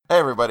Hey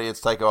everybody, it's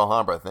Tycho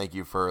Alhambra. Thank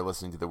you for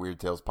listening to the Weird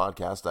Tales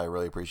podcast. I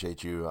really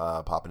appreciate you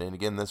popping in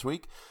again this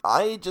week.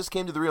 I just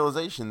came to the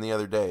realization the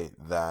other day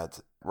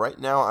that right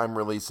now I'm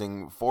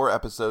releasing 4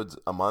 episodes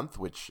a month,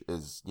 which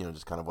is,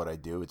 just kind of what I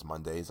do. It's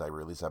Mondays. I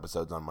release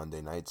episodes on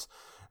Monday nights,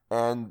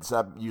 and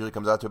that usually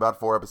comes out to about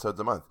 4 episodes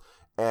a month.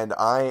 And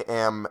I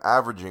am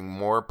averaging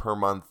more per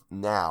month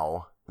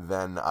now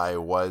than I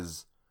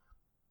was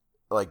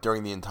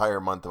during the entire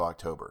month of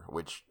October,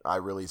 which I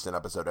released an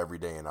episode every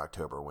day in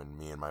October when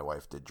me and my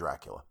wife did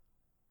Dracula.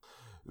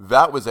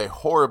 That was a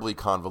horribly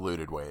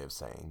convoluted way of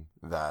saying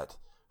that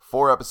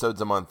 4 episodes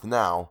a month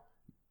now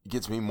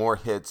gets me more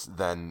hits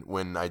than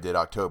when I did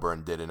October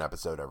and did an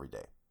episode every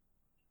day.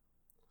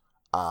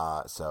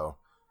 And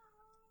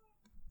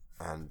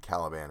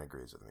Caliban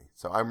agrees with me.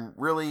 So I'm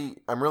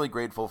really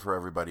grateful for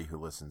everybody who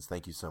listens.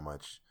 Thank you so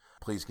much.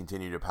 Please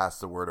continue to pass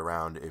the word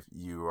around if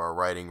you are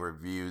writing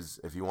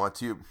reviews, if you want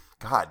to.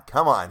 God,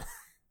 come on.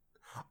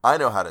 I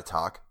know how to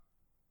talk.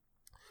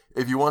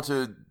 If you want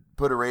to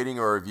put a rating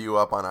or a review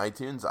up on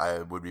iTunes,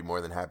 I would be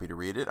more than happy to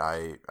read it.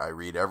 I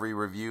read every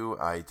review.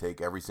 I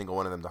take every single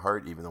one of them to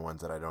heart, even the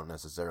ones that I don't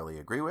necessarily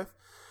agree with.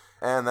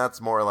 And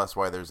that's more or less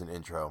why there's an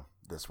intro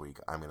this week.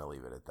 I'm going to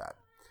leave it at that.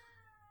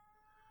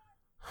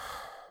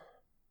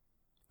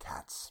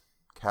 Cats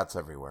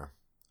everywhere.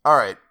 All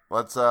right,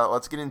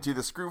 let's get into the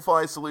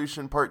Screwfly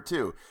solution part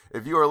 2.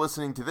 If you are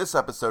listening to this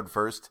episode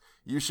first,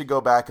 you should go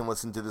back and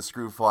listen to the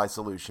Screwfly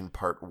solution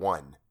part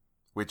 1,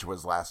 which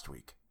was last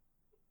week.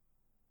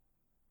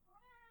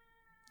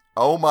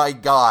 Oh my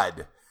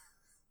God.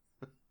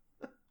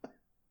 Come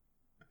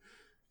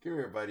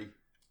here, buddy.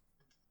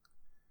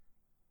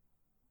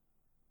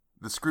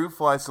 The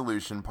Screwfly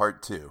solution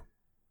part 2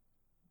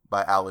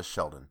 by Alice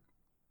Sheldon.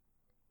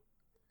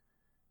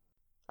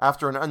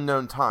 After an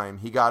unknown time,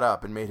 he got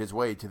up and made his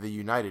way to the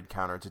United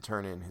counter to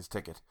turn in his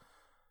ticket.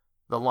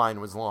 The line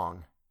was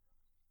long.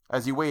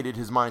 As he waited,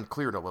 his mind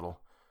cleared a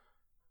little.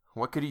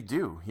 What could he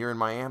do here in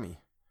Miami?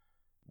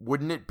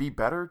 Wouldn't it be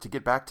better to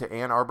get back to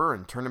Ann Arbor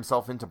and turn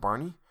himself into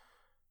Barney?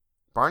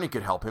 Barney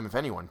could help him if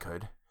anyone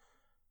could.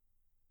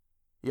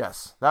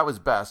 Yes, that was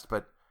best,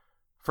 but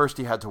first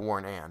he had to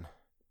warn Ann.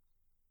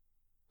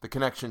 The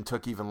connection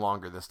took even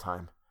longer this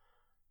time.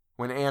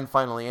 When Ann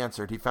finally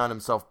answered, he found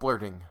himself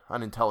blurting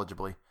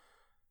unintelligibly.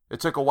 It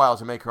took a while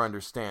to make her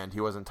understand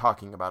he wasn't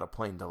talking about a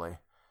plane delay.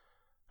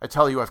 I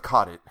tell you, I've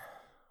caught it.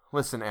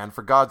 Listen, Ann,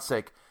 for God's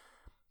sake,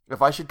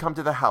 if I should come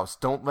to the house,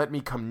 don't let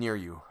me come near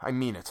you. I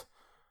mean it.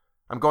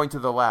 I'm going to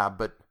the lab,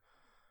 but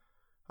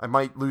I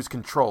might lose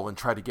control and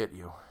try to get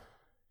you.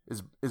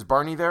 Is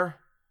Barney there?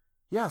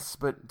 Yes,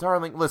 but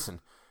darling,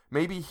 listen,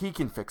 maybe he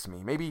can fix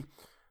me. Maybe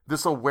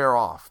this'll wear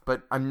off,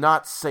 but I'm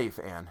not safe,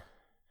 Ann.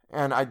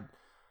 And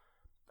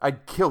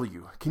I'd kill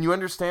you. Can you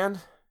understand?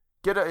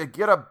 Get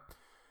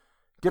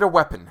a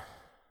weapon.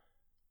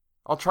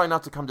 I'll try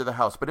not to come to the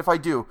house, but if I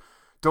do,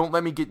 don't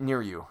let me get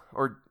near you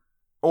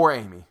or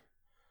Amy.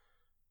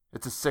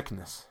 It's a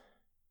sickness.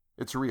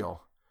 It's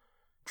real.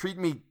 Treat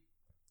me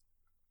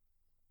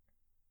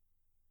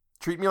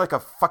like a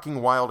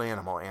fucking wild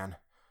animal, Ann.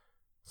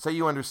 Say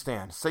you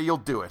understand. Say you'll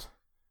do it.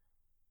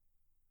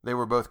 They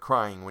were both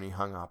crying when he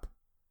hung up.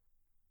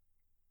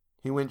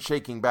 He went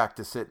shaking back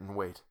to sit and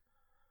wait.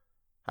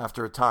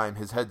 After a time,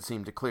 his head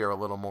seemed to clear a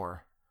little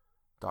more.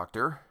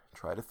 Doctor,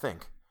 try to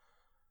think.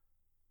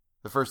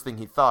 The first thing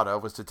he thought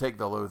of was to take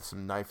the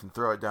loathsome knife and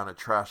throw it down a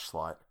trash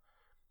slot.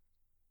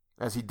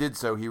 As he did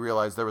so, he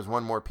realized there was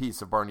one more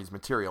piece of Barney's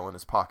material in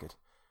his pocket.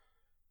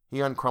 He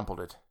uncrumpled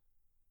it.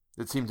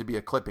 It seemed to be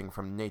a clipping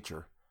from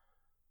Nature.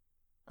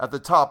 At the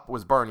top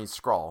was Barney's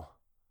scrawl.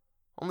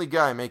 Only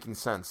guy making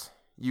sense.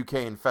 UK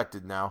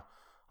infected now.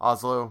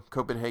 Oslo,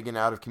 Copenhagen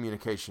out of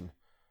communication.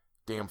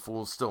 Damn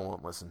fools still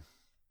won't listen.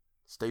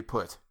 Stay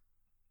put.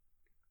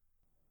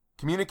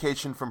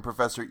 Communication from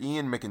Professor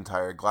Ian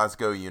McIntyre,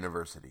 Glasgow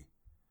University.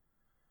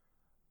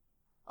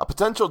 A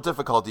potential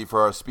difficulty for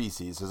our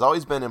species has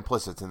always been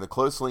implicit in the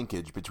close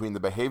linkage between the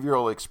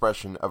behavioral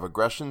expression of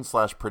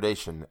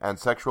aggression/predation and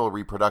sexual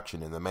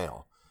reproduction in the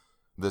male.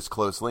 This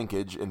close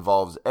linkage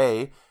involves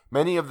A,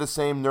 many of the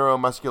same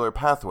neuromuscular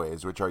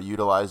pathways which are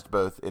utilized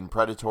both in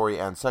predatory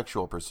and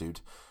sexual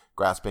pursuit,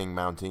 grasping,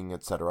 mounting,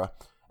 etc.,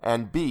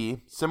 and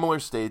B, similar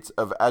states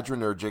of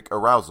adrenergic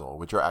arousal,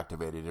 which are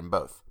activated in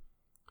both.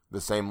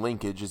 The same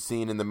linkage is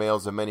seen in the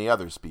males of many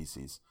other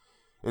species.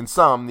 In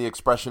some, the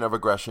expression of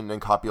aggression and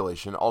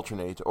copulation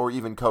alternate or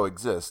even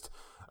coexist,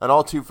 an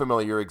all too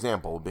familiar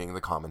example being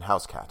the common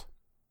house cat.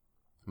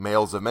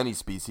 Males of many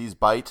species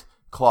bite,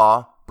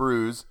 claw,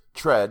 bruise,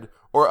 tread,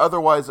 or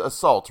otherwise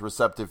assault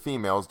receptive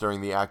females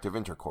during the act of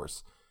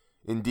intercourse.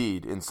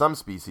 Indeed, in some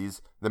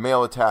species, the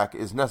male attack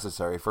is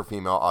necessary for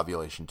female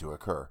ovulation to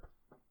occur.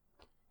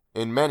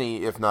 In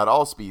many, if not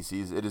all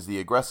species, it is the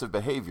aggressive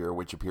behavior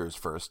which appears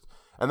first,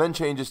 and then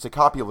changes to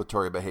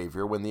copulatory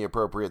behavior when the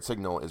appropriate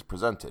signal is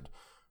presented,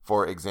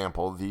 for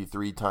example, the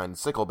three-tined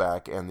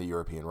sickleback and the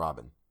European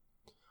robin.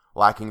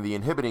 Lacking the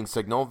inhibiting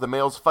signal, the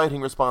male's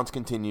fighting response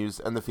continues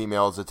and the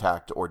female is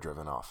attacked or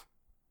driven off.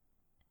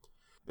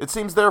 It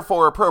seems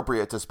therefore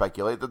appropriate to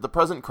speculate that the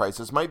present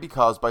crisis might be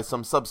caused by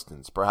some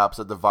substance, perhaps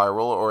at the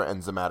viral or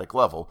enzymatic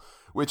level,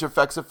 which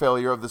affects a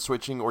failure of the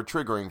switching or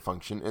triggering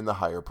function in the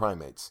higher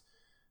primates.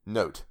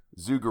 Note: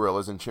 zoo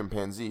gorillas and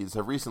chimpanzees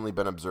have recently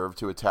been observed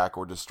to attack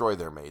or destroy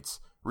their mates,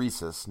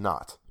 rhesus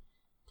not.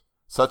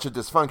 Such a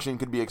dysfunction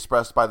could be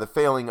expressed by the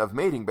failing of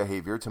mating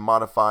behavior to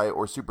modify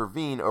or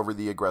supervene over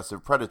the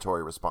aggressive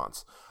predatory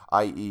response,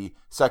 i.e.,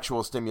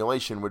 sexual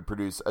stimulation would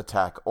produce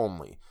attack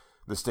only,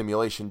 the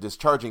stimulation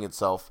discharging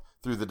itself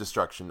through the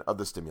destruction of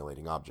the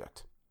stimulating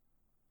object.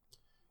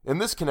 In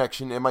this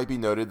connection, it might be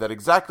noted that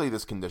exactly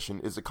this condition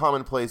is a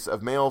commonplace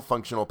of male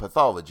functional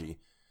pathology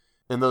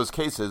in those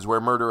cases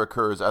where murder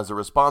occurs as a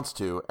response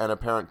to and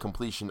apparent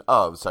completion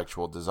of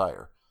sexual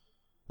desire.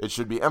 It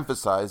should be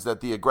emphasized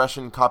that the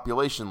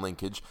aggression-copulation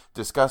linkage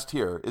discussed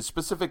here is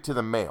specific to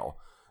the male,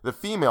 the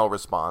female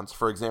response,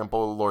 for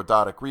example,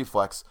 lordotic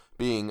reflex,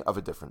 being of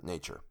a different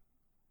nature.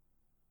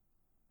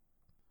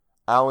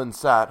 Alan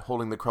sat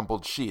holding the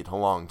crumpled sheet a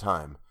long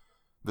time.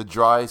 The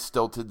dry,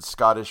 stilted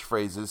Scottish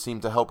phrases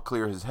seemed to help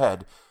clear his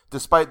head,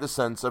 despite the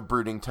sense of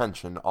brooding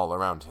tension all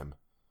around him.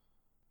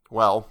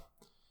 Well,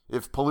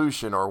 if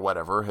pollution or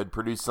whatever had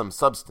produced some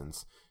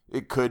substance,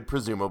 it could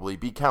presumably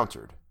be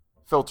countered,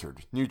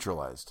 filtered,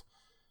 neutralized.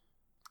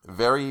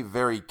 Very,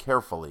 very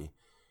carefully,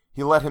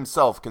 he let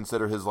himself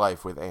consider his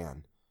life with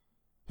Anne.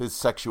 His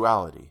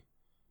sexuality.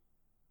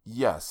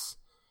 Yes,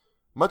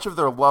 much of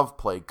their love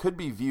play could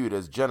be viewed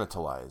as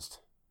genitalized,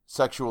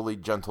 sexually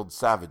gentled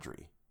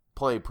savagery,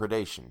 play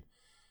predation.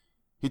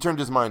 He turned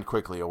his mind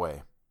quickly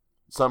away.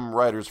 Some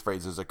writer's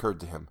phrases occurred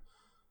to him.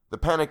 The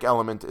panic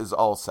element is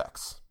all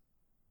sex.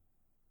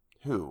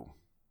 Who?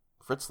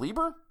 Fritz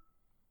Lieber?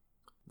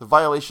 The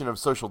violation of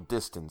social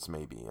distance,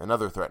 maybe,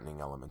 another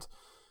threatening element.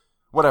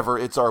 Whatever,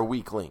 it's our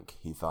weak link,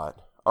 he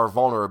thought, our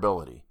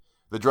vulnerability.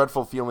 The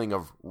dreadful feeling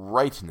of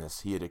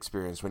rightness he had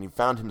experienced when he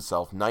found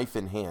himself, knife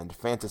in hand,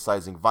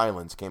 fantasizing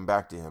violence came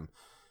back to him,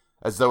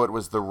 as though it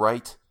was the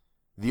right,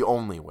 the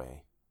only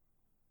way.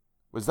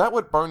 Was that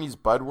what Barney's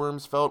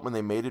budworms felt when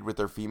they mated with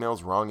their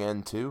female's wrong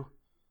end, too?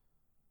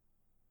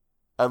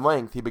 At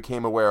length he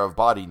became aware of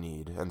body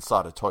need and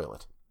sought a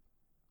toilet.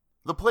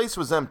 The place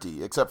was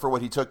empty, except for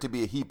what he took to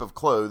be a heap of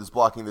clothes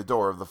blocking the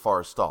door of the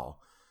far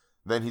stall.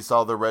 Then he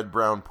saw the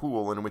red-brown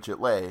pool in which it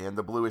lay and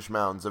the bluish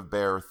mounds of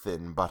bare,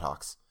 thin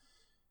buttocks.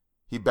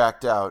 He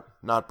backed out,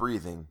 not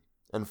breathing,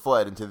 and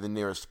fled into the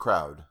nearest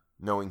crowd,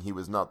 knowing he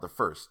was not the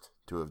first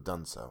to have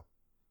done so.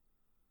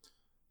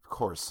 Of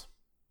course.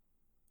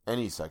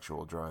 Any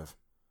sexual drive.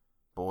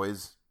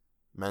 Boys,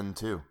 men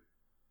too.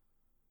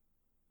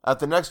 At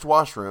the next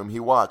washroom, he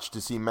watched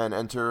to see men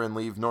enter and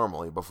leave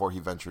normally before he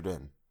ventured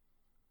in.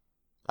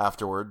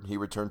 Afterward, he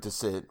returned to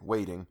sit,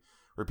 waiting,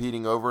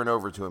 repeating over and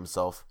over to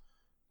himself,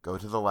 "Go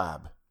to the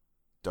lab.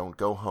 Don't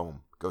go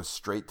home. Go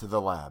straight to the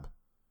lab."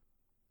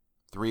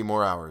 3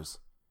 more hours.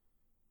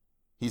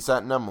 He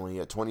sat numbly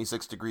at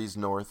 26 degrees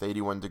north,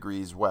 81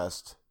 degrees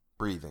west,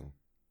 breathing.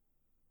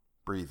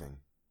 Breathing.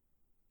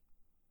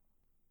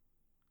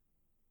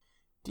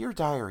 Dear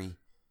Diary,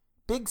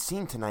 big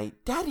scene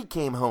tonight. Daddy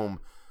came home.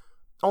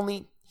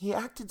 Only he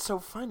acted so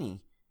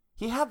funny.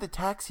 He had the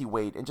taxi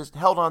wait and just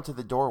held on to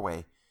the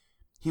doorway.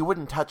 He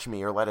wouldn't touch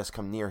me or let us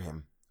come near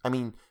him. I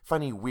mean,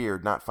 funny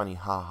weird, not funny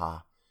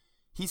ha-ha.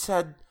 He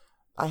said,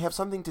 "I have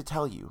something to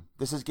tell you.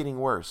 This is getting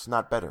worse,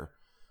 not better.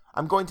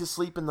 I'm going to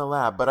sleep in the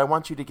lab, but I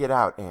want you to get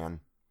out,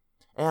 Anne.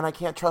 Anne, I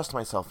can't trust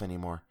myself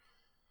anymore.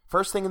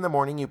 First thing in the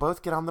morning, you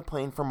both get on the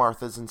plane for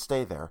Martha's and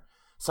stay there.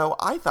 So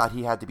I thought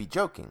he had to be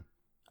joking.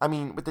 I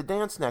mean, with the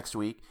dance next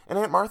week, and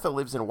Aunt Martha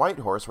lives in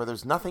Whitehorse where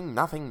there's nothing.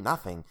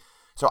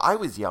 So I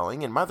was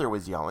yelling, and Mother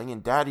was yelling,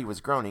 and Daddy was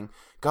groaning,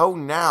 'Go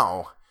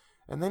now!'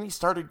 And then he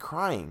started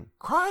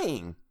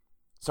crying.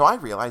 So I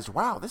realized,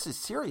 wow, this is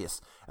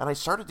serious. And I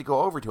started to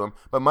go over to him,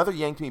 but Mother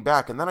yanked me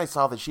back, and then I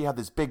saw that she had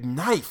this big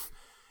knife.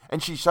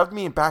 And she shoved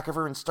me in back of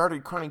her and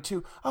started crying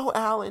too. Oh,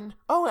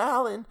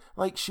 Alan,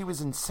 like she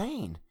was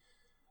insane.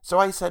 So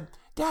I said,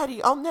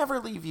 'Daddy, I'll never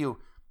leave you.'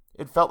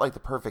 It felt like the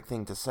perfect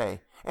thing to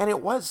say. And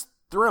it was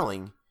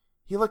thrilling.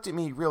 He looked at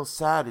me real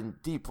sad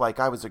and deep like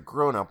I was a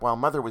grown-up, while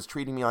Mother was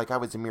treating me like I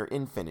was a mere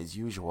infant as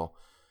usual.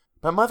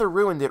 But Mother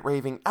ruined it,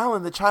 raving,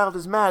 'Alan, the child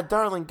is mad,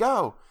 darling,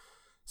 go!'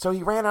 So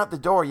he ran out the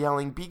door,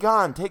 yelling, 'Be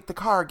gone, take the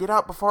car, get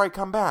out before I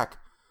come back.'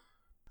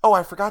 Oh,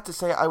 I forgot to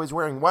say I was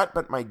wearing what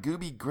but my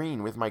gooby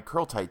green with my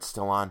curl tights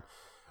still on.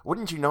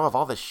 Wouldn't you know of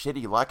all the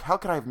shitty luck? How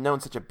could I have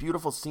known such a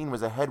beautiful scene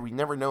was ahead? We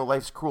never know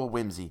life's cruel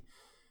whimsy.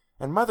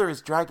 And Mother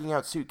is dragging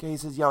out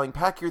suitcases, yelling,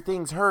 'Pack your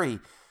things, hurry!'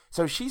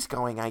 So she's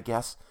going, I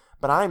guess.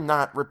 But I'm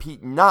not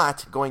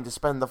going to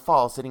spend the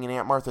fall sitting in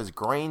Aunt Martha's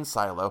grain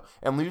silo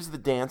and lose the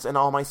dance and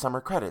all my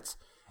summer credits.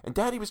 And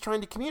Daddy was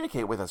trying to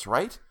communicate with us,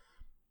 right?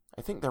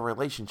 I think their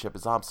relationship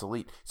is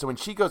obsolete, so when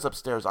she goes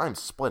upstairs, I'm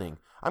splitting.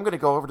 I'm going to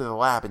go over to the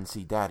lab and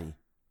see Daddy.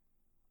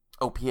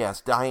 Oh, P.S.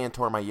 Diane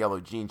tore my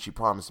yellow jeans. She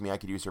promised me I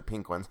could use her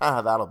pink ones.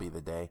 That'll be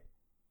the day.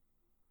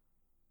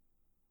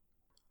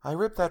 I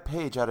ripped that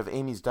page out of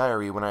Amy's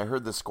diary when I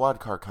heard the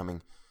squad car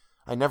coming.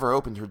 I never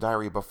opened her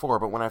diary before,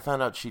 but when I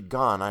found out she'd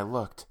gone, I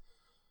looked.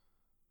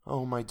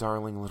 Oh, my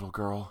darling little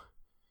girl.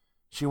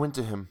 She went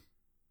to him.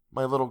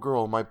 My little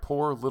girl, my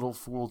poor little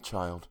fool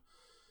child.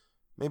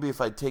 Maybe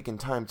if I'd taken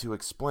time to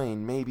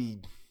explain,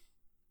 maybe...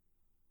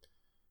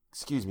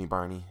 Excuse me,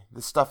 Barney.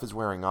 This stuff is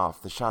wearing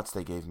off, the shots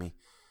they gave me.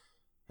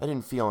 I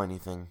didn't feel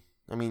anything.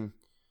 I mean,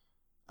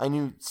 I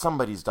knew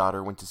somebody's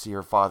daughter went to see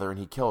her father and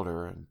he killed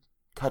her and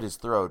cut his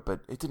throat,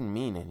 but it didn't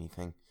mean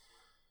anything.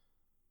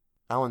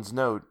 Alan's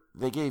note,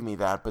 they gave me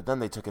that, but then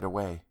they took it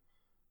away.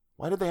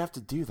 Why did they have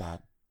to do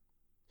that?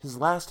 His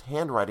last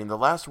handwriting, the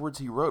last words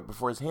he wrote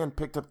before his hand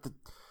picked up the...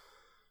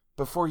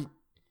 Before he...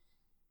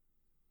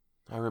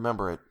 I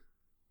remember it.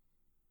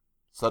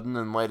 Sudden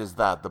and light as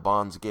that, the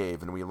bonds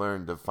gave, and we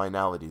learned of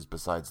finalities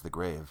besides the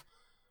grave.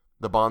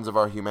 The bonds of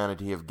our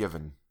humanity have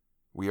given.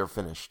 We are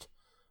finished.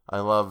 I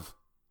love...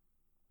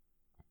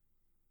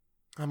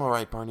 I'm all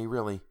right, Barney,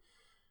 really.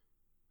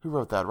 Who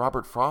wrote that?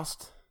 Robert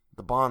Frost?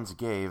 The bonds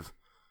gave...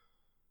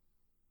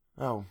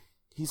 Oh,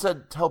 he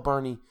said, tell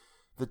Barney,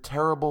 the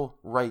terrible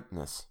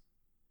rightness.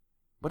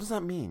 What does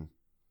that mean?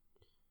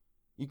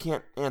 You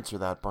can't answer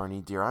that,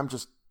 Barney, dear. I'm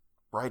just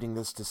writing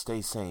this to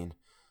stay sane.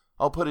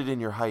 I'll put it in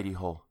your hidey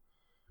hole.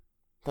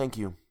 Thank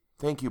you,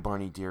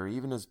 Barney, dear.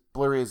 Even as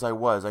blurry as I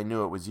was, I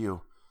knew it was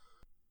you.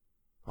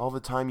 All the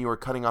time you were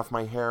cutting off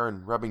my hair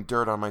and rubbing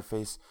dirt on my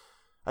face,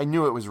 I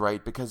knew it was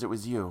right because it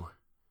was you.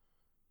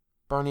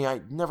 Barney,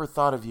 I never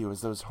thought of you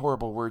as those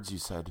horrible words you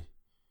said.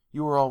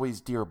 You were always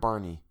dear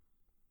Barney.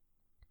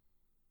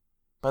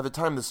 By the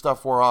time the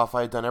stuff wore off,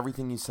 I had done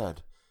everything you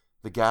said.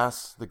 The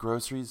gas, the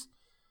groceries.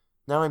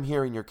 Now I'm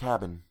here in your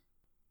cabin.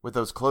 With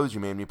those clothes you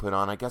made me put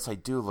on, I guess I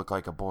do look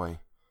like a boy.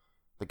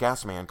 The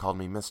gas man called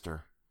me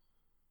mister.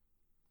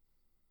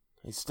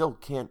 I still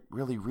can't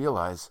really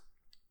realize.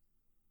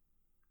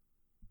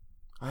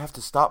 I have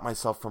to stop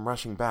myself from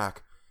rushing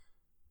back.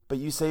 But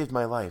you saved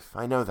my life,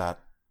 I know that.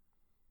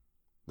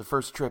 The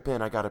first trip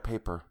in, I got a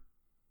paper.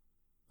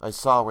 I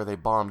saw where they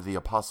bombed the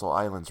Apostle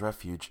Islands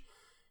refuge.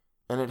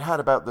 And it had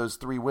about those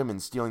 3 women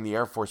stealing the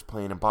Air Force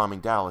plane and bombing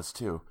Dallas,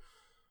 too.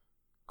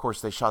 Of course,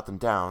 they shot them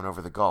down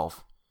over the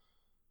Gulf.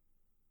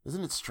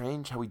 Isn't it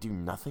strange how we do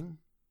nothing?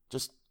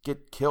 Just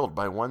get killed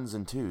by 1s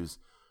and 2s.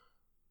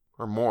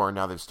 Or more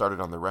now they've started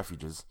on the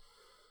refuges.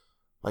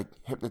 Like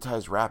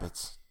hypnotized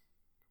rabbits.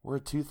 We're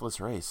a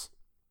toothless race.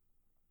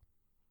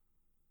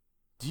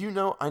 Do you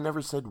know I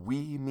never said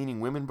we, meaning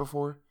women,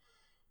 before?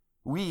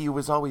 We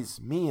was always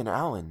me and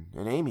Alan,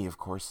 and Amy, of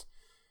course.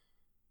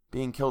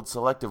 Being killed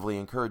selectively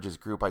encourages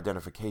group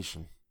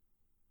identification.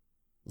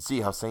 You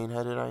see how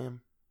sane-headed I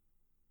am?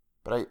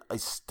 But I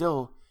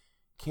still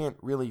can't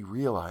really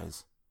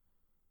realize.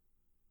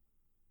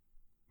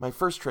 My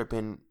first trip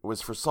in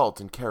was for salt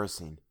and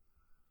kerosene.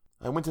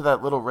 I went to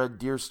that little Red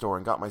Deer store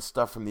and got my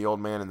stuff from the old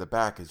man in the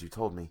back, as you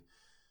told me.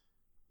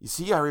 You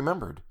see, I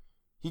remembered.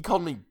 He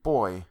called me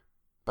boy,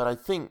 but I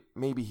think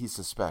maybe he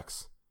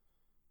suspects.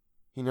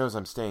 He knows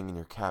I'm staying in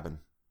your cabin.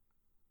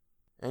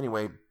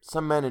 Anyway,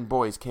 some men and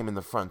boys came in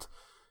the front.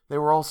 They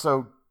were all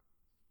so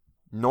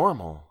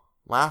normal,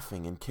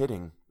 laughing and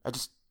kidding. I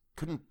just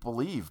couldn't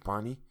believe,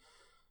 Barney.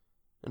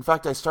 In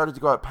fact, I started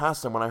to go out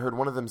past them when I heard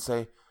one of them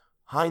say,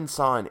 Hines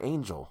saw an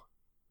angel.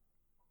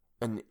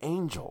 An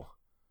angel.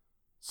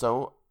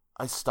 So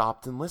I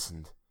stopped and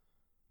listened.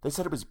 They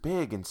said it was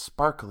big and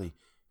sparkly,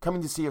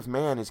 coming to see if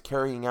man is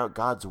carrying out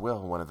God's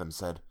will, one of them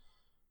said.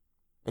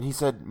 And he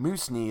said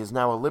Moose Knee is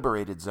now a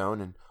liberated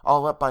zone and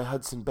all up by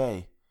Hudson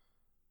Bay.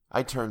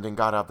 I turned and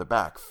got out the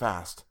back,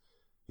 fast.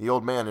 The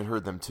old man had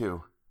heard them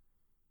too.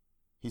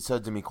 He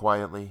said to me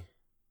quietly,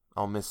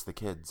 I'll miss the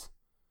kids.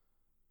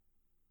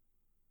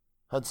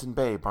 Hudson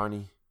Bay,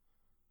 Barney.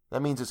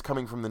 That means it's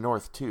coming from the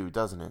north too,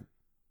 doesn't it?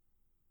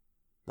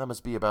 That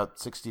must be about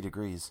 60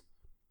 degrees.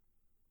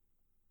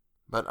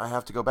 But I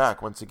have to go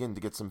back once again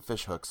to get some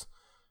fish hooks.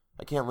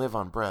 I can't live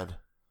on bread.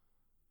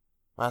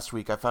 Last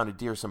week I found a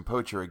deer some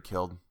poacher had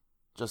killed,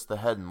 just the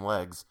head and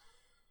legs.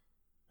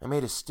 I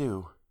made a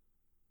stew.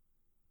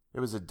 It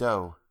was a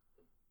doe.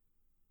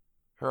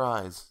 Her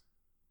eyes.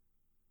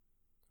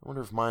 I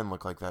wonder if mine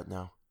look like that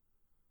now.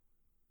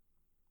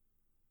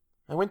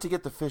 I went to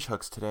get the fish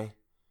hooks today.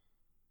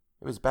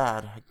 It was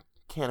bad. I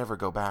can't ever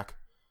go back.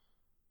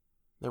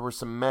 There were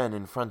some men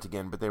in front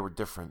again, but they were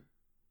different.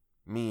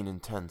 Mean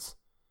and tense.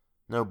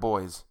 No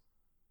boys.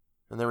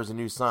 And there was a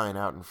new sign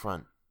out in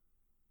front.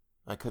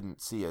 I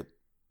couldn't see it.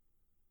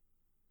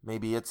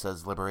 Maybe it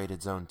says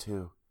Liberated Zone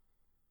too.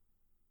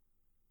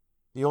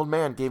 The old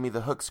man gave me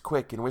the hooks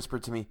quick and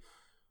whispered to me,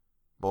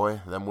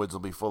 Boy, them woods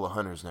will be full of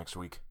hunters next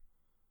week.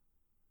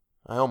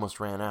 I almost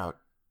ran out.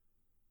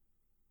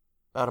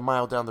 About a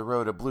mile down the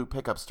road, a blue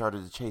pickup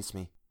started to chase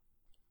me.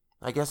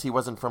 I guess he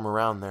wasn't from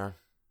around there.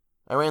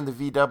 I ran the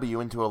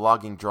VW into a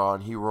logging draw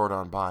and he roared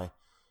on by.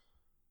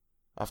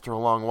 After a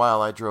long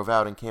while, I drove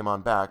out and came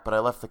on back, but I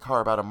left the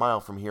car about a mile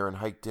from here and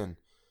hiked in.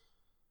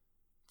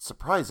 It's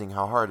surprising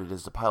how hard it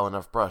is to pile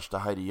enough brush to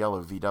hide a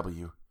yellow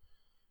VW.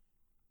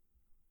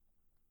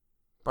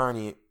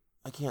 Barney,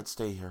 I can't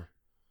stay here.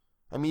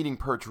 I'm eating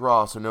perch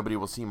raw so nobody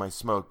will see my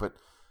smoke, but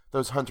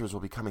those hunters will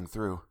be coming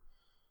through.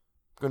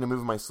 I'm going to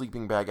move my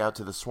sleeping bag out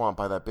to the swamp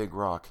by that big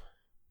rock.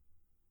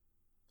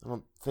 I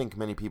don't think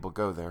many people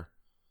go there.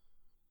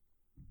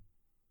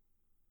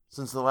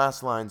 Since the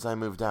last lines, I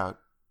moved out.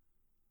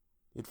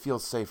 It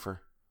feels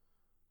safer.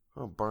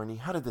 Oh, Barney,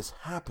 how did this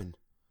happen?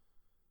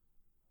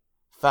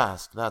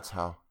 Fast, that's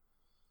how.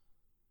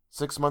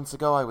 6 months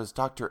ago, I was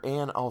Dr.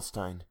 Ann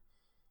Alstein.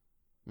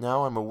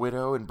 Now I'm a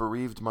widow and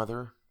bereaved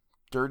mother,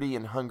 dirty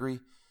and hungry,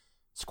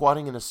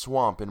 squatting in a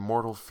swamp in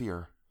mortal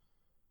fear.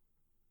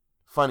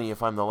 Funny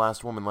if I'm the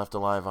last woman left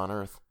alive on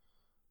Earth.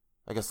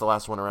 I guess the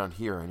last one around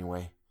here,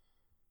 anyway.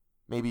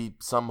 Maybe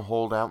some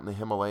holdout in the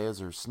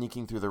Himalayas or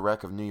sneaking through the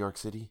wreck of New York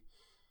City.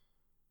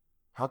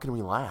 How can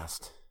we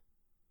last?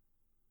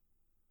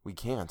 We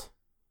can't.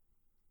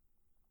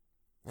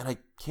 And I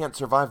can't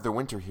survive the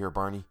winter here,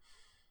 Barney.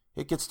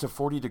 It gets to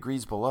 40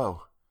 degrees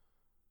below.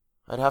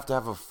 I'd have to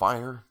have a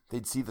fire.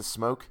 They'd see the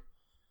smoke.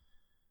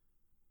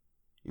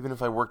 Even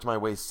if I worked my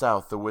way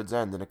south, the wood's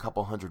end in a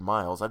couple 100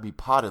 miles, I'd be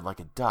potted like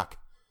a duck.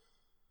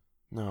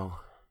 No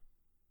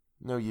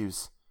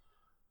use.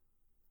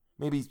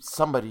 Maybe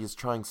somebody is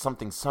trying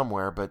something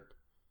somewhere, but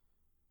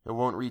it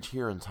won't reach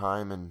here in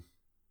time, and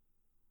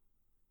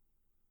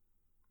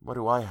what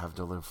do I have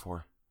to live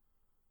for?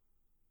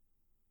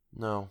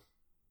 No,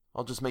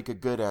 I'll just make a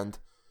good end,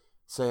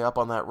 say up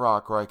on that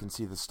rock where I can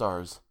see the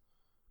stars.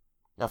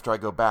 After I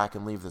go back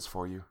and leave this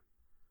for you.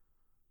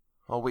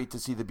 I'll wait to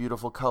see the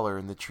beautiful color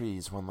in the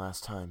trees one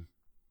last time.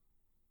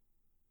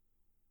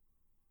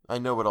 I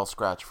know what I'll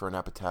scratch for an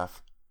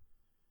epitaph.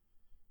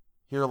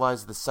 Here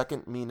lies the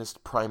second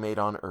meanest primate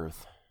on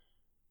Earth.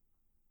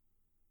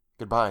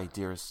 Goodbye,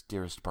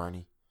 dearest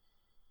Barney.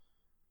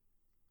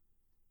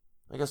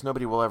 I guess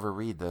nobody will ever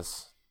read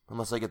this,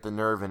 unless I get the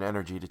nerve and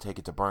energy to take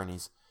it to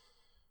Barney's.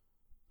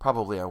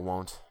 Probably I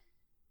won't.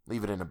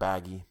 Leave it in a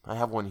baggie. I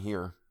have one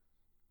here.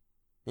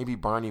 Maybe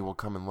Barney will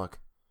come and look.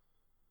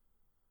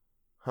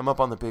 I'm up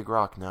on the big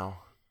rock now.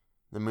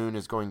 The moon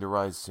is going to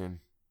rise soon.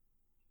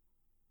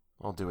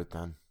 I'll do it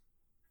then.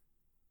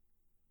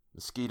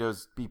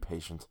 Mosquitoes, be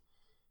patient.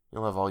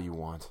 You'll have all you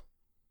want.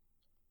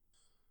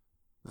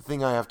 The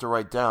thing I have to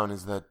write down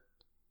is that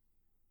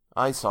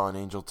I saw an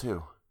angel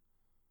too.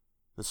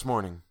 This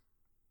morning.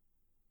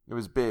 It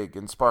was big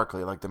and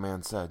sparkly like the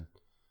man said.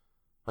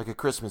 Like a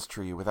Christmas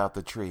tree without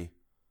the tree.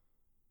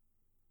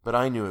 But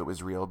I knew it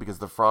was real because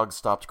the frogs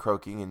stopped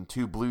croaking and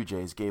 2 blue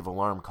jays gave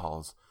alarm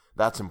calls.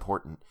 That's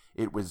important.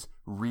 It was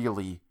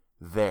really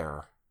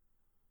there.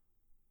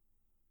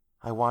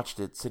 I watched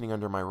it sitting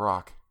under my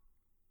rock.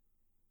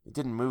 It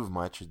didn't move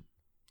much. It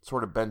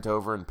sort of bent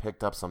over and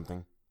picked up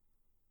something.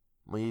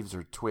 Leaves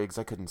or twigs,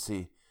 I couldn't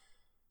see.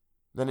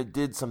 Then it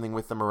did something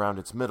with them around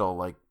its middle,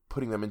 like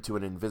putting them into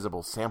an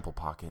invisible sample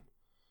pocket.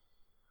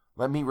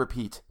 Let me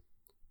repeat.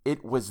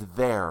 It was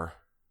there,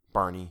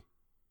 Barney.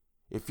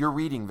 If you're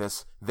reading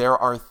this, there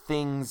are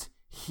things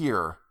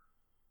here.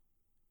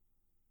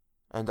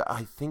 And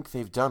I think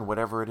they've done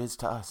whatever it is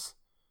to us.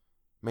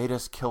 Made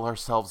us kill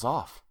ourselves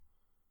off.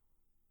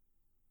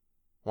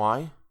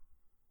 Why?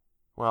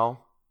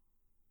 Well,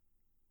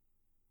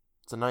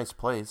 it's a nice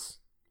place,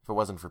 if it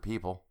wasn't for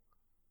people.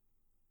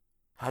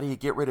 How do you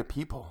get rid of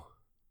people?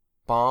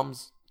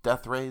 Bombs,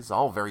 death rays,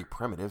 all very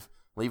primitive,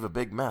 leave a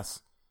big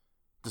mess.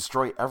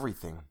 Destroy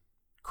everything.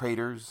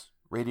 Craters,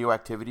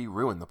 radioactivity,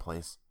 ruin the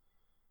place.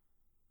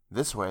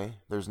 This way,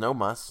 there's no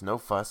muss, no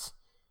fuss.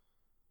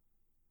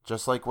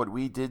 Just like what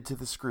we did to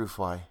the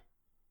Screwfly.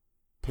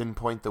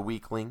 Pinpoint the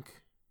weak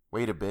link,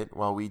 wait a bit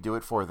while we do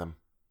it for them.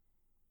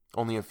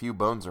 Only a few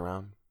bones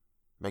around.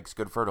 Makes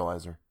good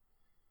fertilizer.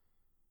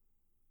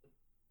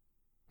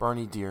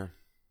 Barney dear,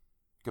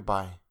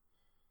 goodbye.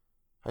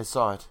 I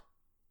saw it.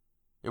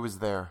 It was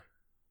there.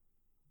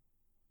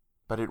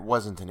 But it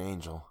wasn't an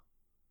angel.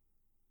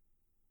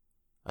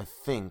 I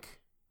think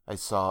I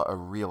saw a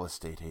real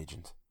estate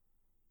agent.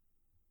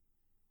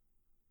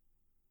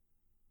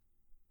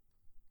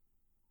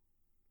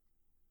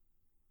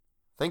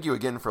 Thank you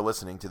again for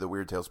listening to the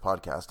Weird Tales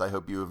podcast. I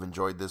hope you have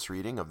enjoyed this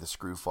reading of The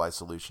Screwfly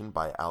Solution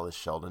by Alice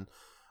Sheldon.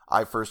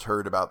 I first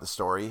heard about the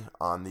story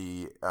on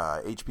the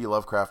H.P.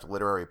 Lovecraft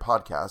Literary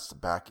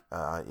Podcast back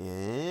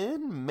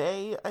in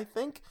May, I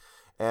think,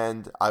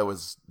 and I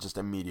was just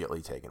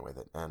immediately taken with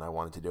it, and I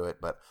wanted to do it,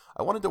 but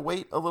I wanted to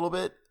wait a little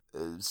bit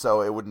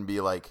so it wouldn't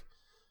be like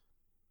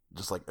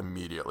just like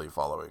immediately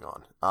following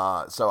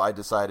on. So I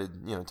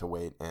decided, to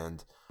wait,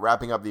 and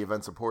wrapping up the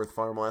events of Porth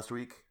Farm last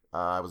week,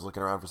 I was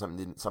looking around for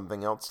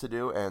something else to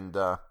do, and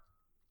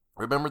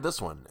remembered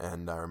this one,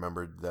 and I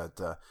remembered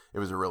that it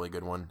was a really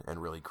good one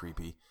and really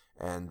creepy,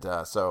 and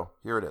so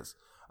here it is.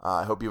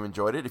 I hope you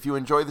enjoyed it. If you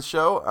enjoy the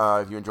show,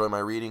 if you enjoy my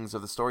readings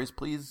of the stories,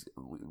 please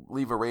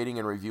leave a rating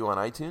and review on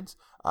iTunes.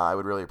 I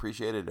would really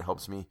appreciate it. It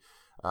helps me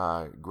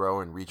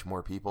grow and reach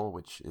more people,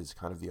 which is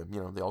kind of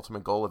the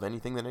ultimate goal of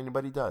anything that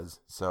anybody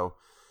does. So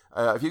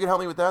if you could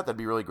help me with that, that'd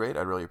be really great.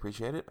 I'd really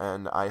appreciate it.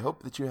 And I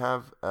hope that you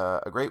have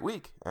a great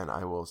week, and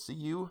I will see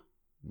you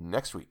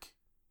next week.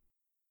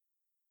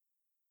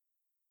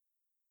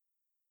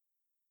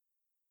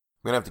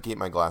 I'm going to have to keep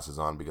my glasses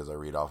on because I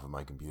read off of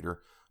my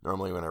computer.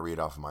 Normally when I read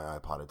off of my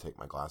iPod, I take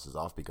my glasses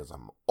off because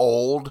I'm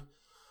old.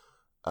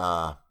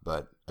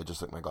 But I just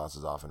took my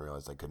glasses off and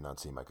realized I could not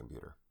see my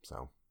computer.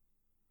 So,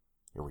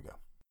 here we go.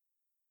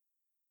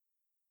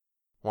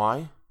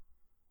 Why?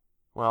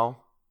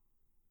 Well,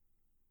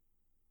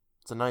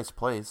 it's a nice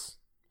place,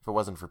 if it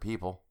wasn't for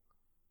people.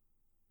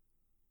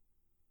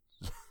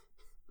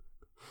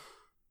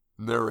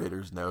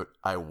 Narrator's note,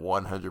 I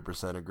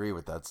 100% agree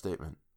with that statement.